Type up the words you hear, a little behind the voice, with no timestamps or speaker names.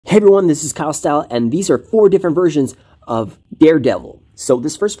Hey everyone, this is Kyle Style, and these are 4 different versions of Daredevil. So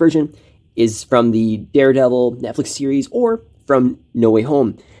this first version is from the Daredevil Netflix series or from No Way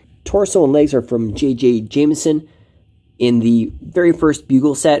Home. Torso and legs are from J.J. Jameson in the very first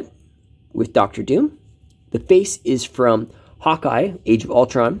Bugle set with Dr. Doom. The face is from Hawkeye, Age of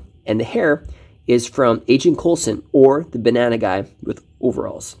Ultron, and the hair is from Agent Coulson or the Banana Guy with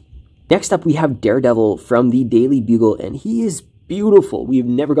overalls. Next up, we have Daredevil from the Daily Bugle, and he is beautiful. We've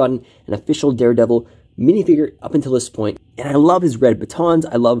never gotten an official Daredevil minifigure up until this point, and I love his red batons.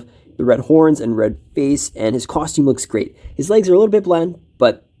 I love the red horns and red face, and his costume looks great. His legs are a little bit bland,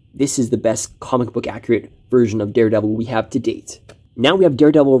 but this is the best comic book accurate version of Daredevil we have to date. Now we have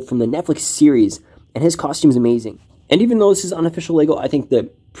Daredevil from the Netflix series, and his costume is amazing. And even though this is unofficial Lego, I think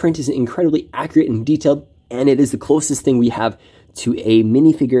the print is incredibly accurate and detailed, and it is the closest thing we have to a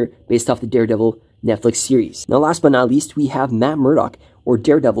minifigure based off the Daredevil Netflix series. Now last but not least, we have Matt Murdock, or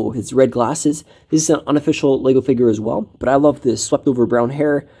Daredevil, with his red glasses. This is an unofficial Lego figure as well, but I love the swept over brown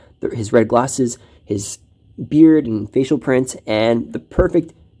hair, his red glasses, his beard and facial print, and the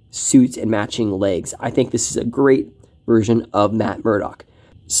perfect suits and matching legs. I think this is a great version of Matt Murdock.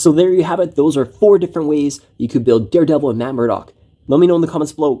 So there you have it. Those are 4 different ways you could build Daredevil and Matt Murdock. Let me know in the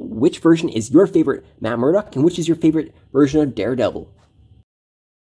comments below which version is your favorite Matt Murdock and which is your favorite version of Daredevil.